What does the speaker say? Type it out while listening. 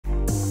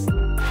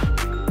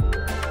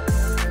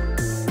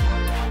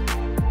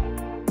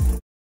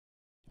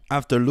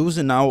After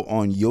losing out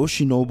on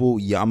Yoshinobu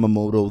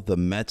Yamamoto, the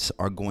Mets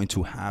are going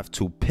to have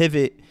to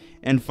pivot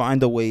and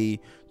find a way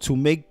to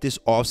make this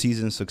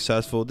offseason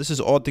successful. This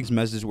is All Things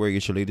Mets. This is where you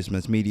get your latest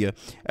Mets media.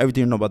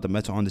 Everything you know about the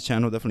Mets on the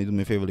channel. Definitely do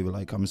me a favor, leave a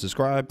like, comment,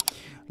 subscribe.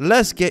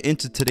 Let's get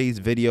into today's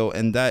video,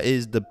 and that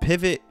is the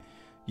pivot.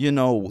 You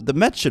know, the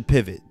Mets should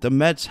pivot. The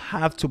Mets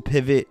have to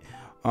pivot.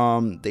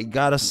 They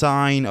got to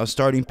sign a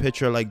starting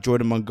pitcher like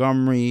Jordan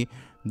Montgomery,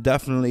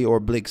 definitely, or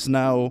Blake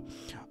Snell.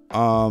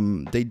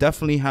 They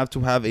definitely have to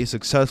have a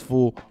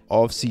successful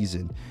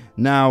offseason.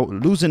 Now,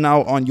 losing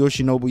out on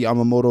Yoshinobu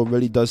Yamamoto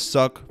really does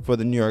suck for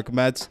the New York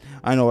Mets.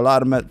 I know a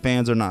lot of Mets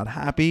fans are not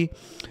happy.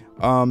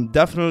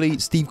 Definitely,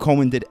 Steve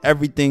Cohen did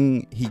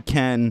everything he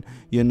can,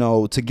 you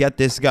know, to get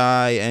this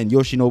guy, and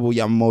Yoshinobu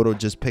Yamamoto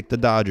just picked the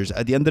Dodgers.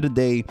 At the end of the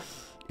day,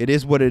 it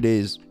is what it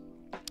is.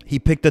 He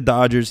picked the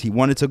Dodgers. He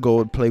wanted to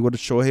go and play with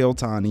Shohei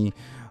Ohtani.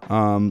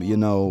 You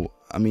know,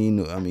 I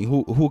mean,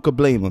 who could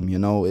blame him? You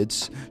know,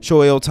 it's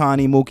Shohei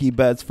Ohtani, Mookie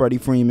Betts, Freddie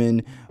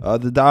Freeman,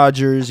 the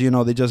Dodgers. You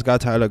know, they just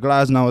got Tyler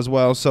Glasnow as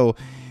well, so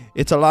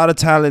it's a lot of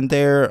talent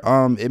there.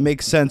 It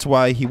makes sense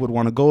why he would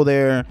want to go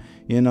there.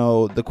 You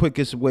know, the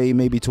quickest way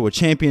maybe to a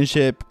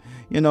championship.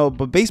 You know,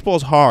 but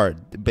baseball's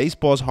hard.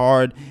 Baseball's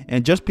hard,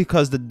 and just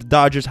because the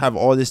Dodgers have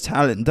all this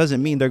talent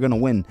doesn't mean they're gonna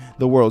win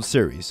the World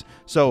Series.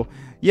 So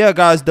yeah,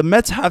 guys, the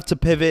Mets have to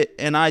pivot,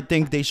 and I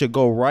think they should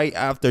go right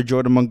after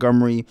Jordan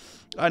Montgomery.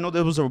 I know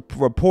there was a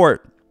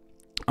report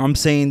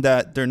saying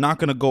that they're not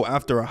going to go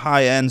after a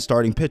high-end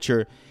starting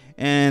pitcher,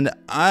 and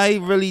I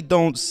really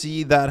don't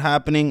see that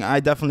happening. I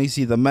definitely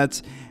see the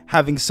Mets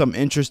having some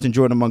interest in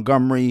Jordan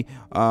Montgomery.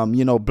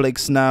 You know, Blake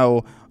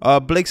Snell.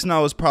 Blake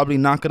Snell is probably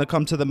not going to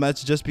come to the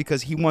Mets just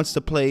because he wants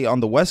to play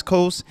on the West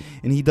Coast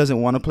and he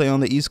doesn't want to play on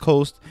the East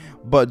Coast.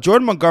 But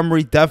Jordan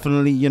Montgomery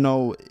definitely, you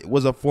know,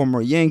 was a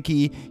former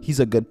Yankee. He's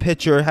a good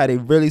pitcher, had a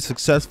really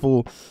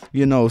successful,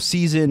 you know,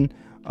 season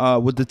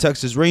with the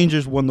Texas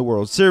Rangers, won the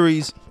World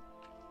Series.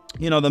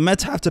 You know, the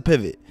Mets have to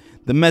pivot.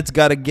 The Mets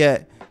got to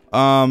get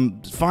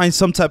find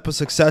some type of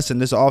success in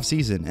this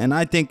offseason, and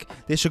I think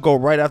they should go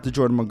right after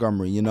Jordan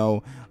Montgomery. You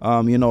know,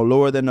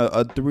 lower than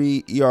a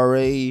 3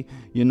 ERA.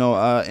 You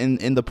know,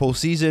 in the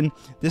postseason,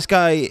 this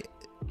guy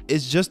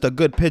is just a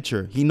good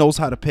pitcher. He knows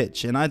how to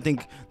pitch, and I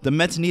think the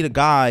Mets need a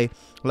guy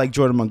like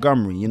Jordan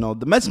Montgomery. You know,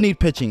 the Mets need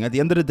pitching. At the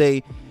end of the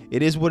day,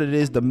 it is what it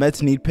is. The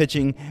Mets need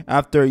pitching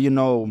after, you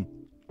know,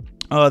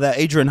 that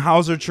Adrian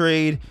Hauser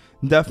trade.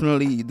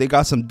 Definitely, they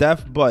got some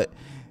depth, but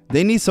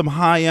they need some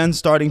high-end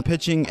starting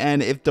pitching,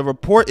 and if the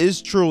report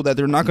is true that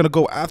they're not going to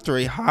go after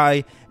a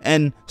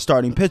high-end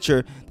starting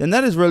pitcher, then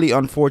that is really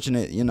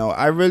unfortunate. You know,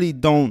 I really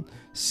don't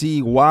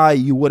see why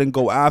you wouldn't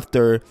go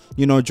after,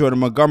 you know, Jordan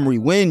Montgomery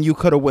when you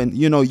could have went.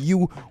 You know,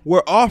 you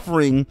were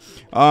offering,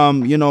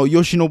 you know,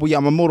 Yoshinobu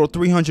Yamamoto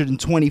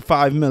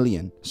 $325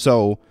 million.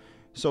 So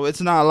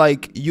it's not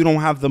like you don't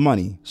have the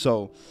money.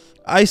 So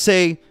I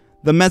say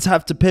the Mets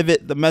have to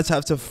pivot. The Mets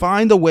have to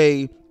find a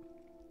way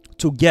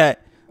to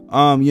get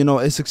you know,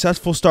 a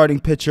successful starting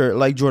pitcher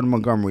like Jordan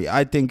Montgomery.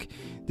 I think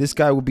this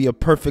guy would be a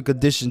perfect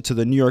addition to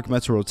the New York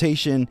Mets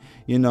rotation.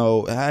 You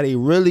know, had a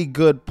really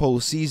good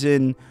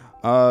postseason,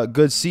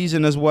 good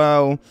season as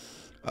well.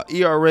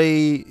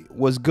 ERA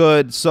was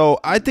good. So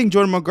I think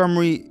Jordan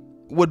Montgomery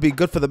would be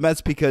good for the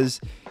Mets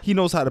because he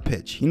knows how to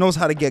pitch. He knows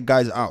how to get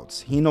guys outs.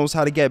 He knows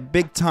how to get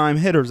big-time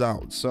hitters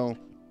out. So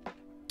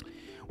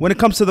when it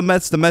comes to the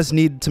Mets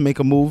need to make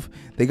a move.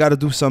 They got to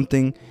do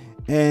something.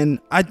 And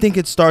I think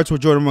it starts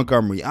with Jordan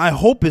Montgomery. I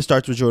hope it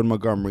starts with Jordan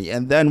Montgomery.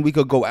 And then we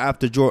could go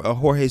after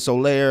Jorge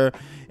Soler.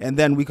 And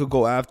then we could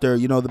go after,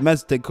 you know, the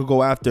Mets, they could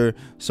go after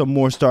some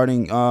more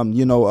starting,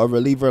 you know, a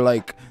reliever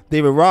like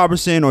David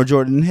Robertson or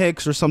Jordan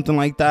Hicks or something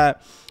like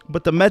that.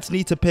 But the Mets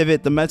need to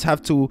pivot. The Mets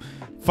have to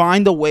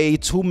find a way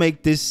to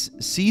make this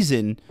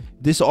season,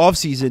 this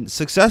offseason,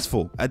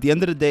 successful. At the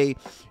end of the day,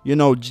 you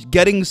know,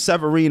 getting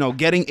Severino,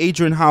 getting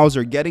Adrian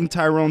Hauser, getting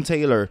Tyrone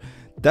Taylor,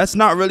 that's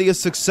not really a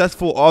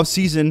successful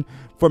offseason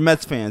for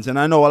Mets fans. And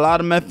I know a lot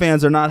of Mets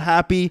fans are not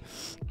happy.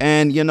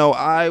 And, you know,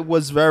 I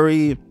was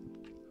very,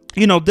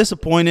 you know,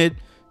 disappointed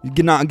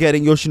not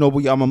getting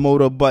Yoshinobu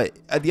Yamamoto. But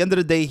at the end of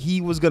the day,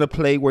 he was going to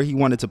play where he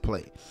wanted to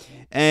play.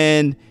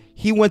 And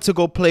he went to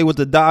go play with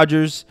the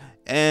Dodgers.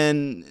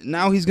 And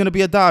now he's going to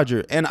be a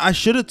Dodger. And I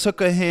should have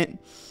took a hint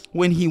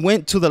when he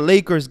went to the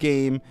Lakers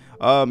game.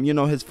 You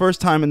know, his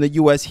first time in the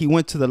U.S., he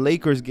went to the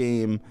Lakers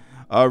game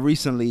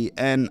recently,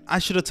 and I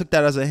should have took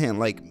that as a hint.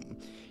 Like,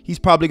 he's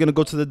probably going to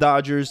go to the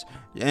Dodgers,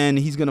 and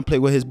he's going to play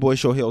with his boy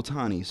Shohei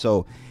Ohtani.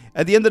 So,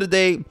 at the end of the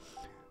day,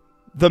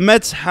 the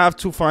Mets have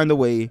to find a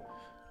way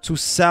to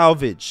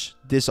salvage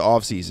this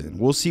offseason.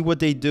 We'll see what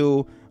they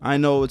do. I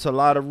know it's a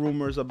lot of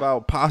rumors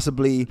about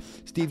possibly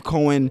Steve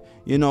Cohen,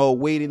 you know,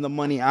 waiting the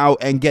money out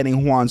and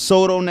getting Juan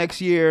Soto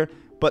next year.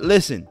 But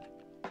listen,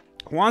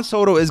 Juan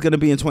Soto is going to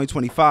be in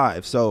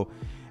 2025, so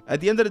at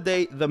the end of the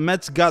day, the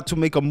Mets got to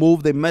make a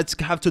move. The Mets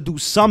have to do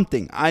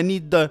something. I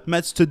need the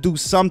Mets to do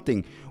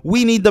something.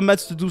 We need the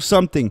Mets to do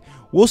something.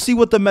 We'll see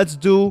what the Mets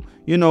do,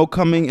 you know,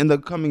 in the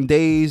coming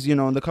days, you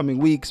know, in the coming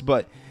weeks.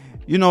 But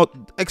you know,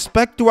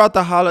 expect throughout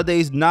the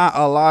holidays not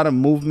a lot of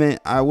movement.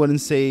 I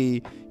wouldn't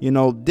say, you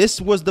know, this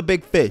was the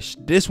big fish.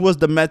 This was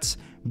the Mets'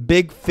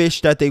 big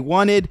fish that they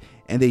wanted,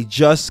 and they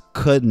just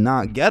could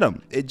not get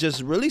him. It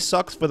just really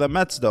sucks for the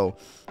Mets, though.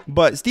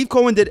 But Steve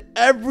Cohen did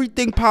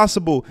everything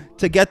possible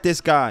to get this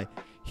guy.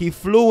 He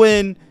flew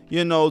in,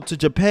 you know, to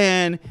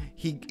Japan.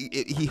 He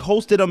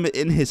hosted him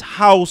in his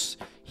house.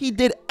 He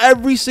did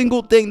every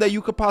single thing that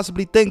you could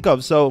possibly think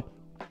of. So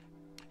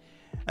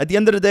at the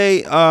end of the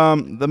day,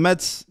 the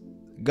Mets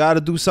got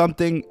to do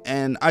something,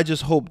 and I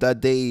just hope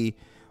that they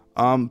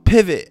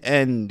pivot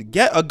and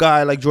get a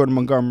guy like Jordan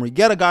Montgomery,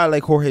 get a guy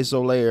like Jorge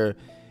Soler,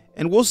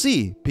 and we'll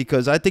see,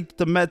 because I think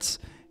the Mets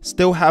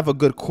still have a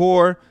good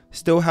core,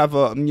 still have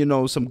you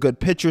know, some good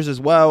pitchers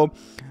as well,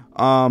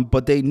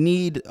 but they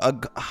need a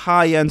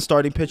high-end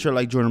starting pitcher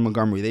like Jordan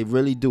Montgomery. They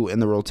really do in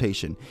the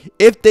rotation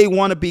if they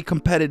want to be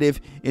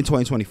competitive in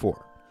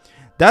 2024.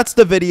 That's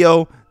the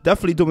video.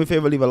 Definitely do me a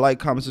favor, leave a like,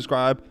 comment,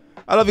 subscribe.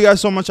 I love you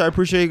guys so much. I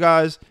appreciate you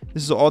guys.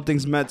 This is All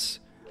Things Mets.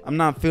 I'm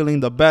not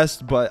feeling the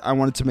best, but I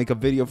wanted to make a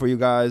video for you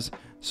guys.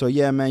 So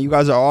yeah, man, you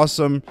guys are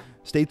awesome.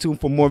 Stay tuned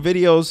for more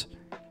videos.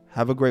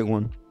 Have a great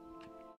one.